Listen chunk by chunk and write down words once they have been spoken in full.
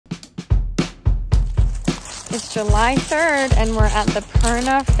It's July 3rd and we're at the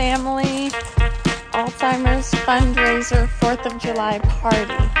Perna family Alzheimer's fundraiser 4th of July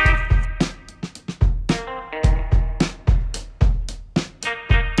party.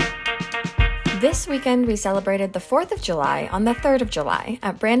 This weekend we celebrated the 4th of July on the 3rd of July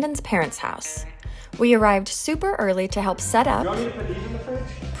at Brandon's parents' house. We arrived super early to help set up,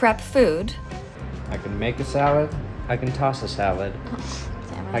 prep food. I can make a salad, I can toss a salad,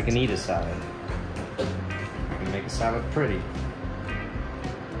 I can eat a salad. I can make a salad pretty.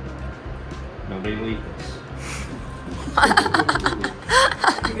 Nobody will eat this.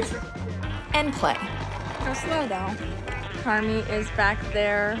 And play. Go slow though. Carmi is back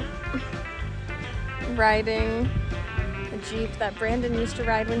there riding a Jeep that Brandon used to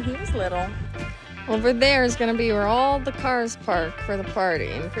ride when he was little. Over there is going to be where all the cars park for the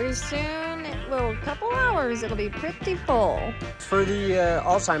party, and pretty soon, a couple hours, it'll be pretty full. For the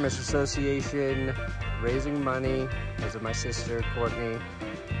Alzheimer's Association, raising money because of my sister, Courtney.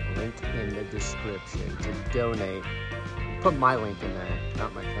 Link in the description to donate. Put my link in there,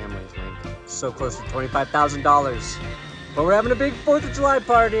 not my family's link. So close to $25,000. But we're having a big 4th of July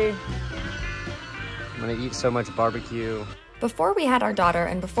party. I'm gonna eat so much barbecue. Before we had our daughter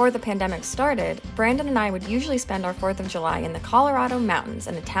and before the pandemic started, Brandon and I would usually spend our 4th of July in the Colorado mountains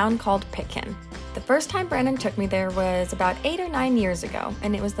in a town called Pitkin. The first time Brandon took me there was about 8 or 9 years ago,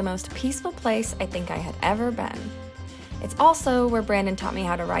 and it was the most peaceful place I think I had ever been. It's also where Brandon taught me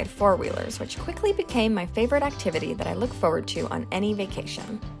how to ride four-wheelers, which quickly became my favorite activity that I look forward to on any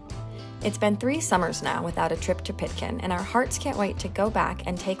vacation. It's been 3 summers now without a trip to Pitkin, and our hearts can't wait to go back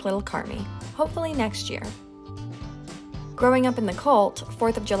and take little Carmi, hopefully next year. Growing up in the cult,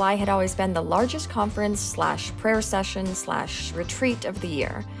 4th of July had always been the largest conference / prayer session / retreat of the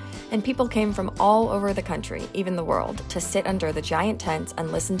year, and people came from all over the country, even the world, to sit under the giant tents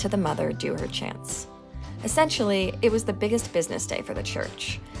and listen to the mother do her chants. Essentially, it was the biggest business day for the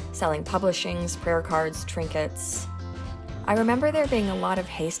church, selling publishings, prayer cards, trinkets. I remember there being a lot of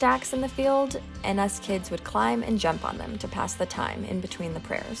haystacks in the field, and us kids would climb and jump on them to pass the time in between the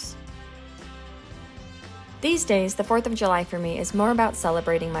prayers. These days, the 4th of July for me is more about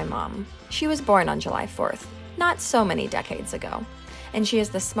celebrating my mom. She was born on July 4th, not so many decades ago, and she is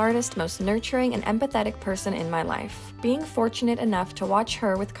the smartest, most nurturing, and empathetic person in my life. Being fortunate enough to watch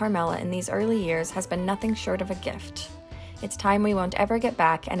her with Carmela in these early years has been nothing short of a gift. It's time we won't ever get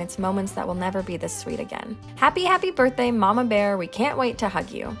back, and it's moments that will never be this sweet again. Happy, happy birthday, Mama Bear. We can't wait to hug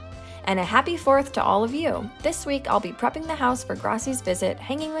you. And a happy 4th to all of you. This week, I'll be prepping the house for Grassie's visit,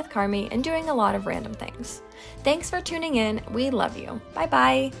 hanging with Carmi, and doing a lot of random things. Thanks for tuning in. We love you.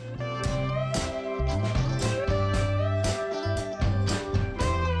 Bye-bye.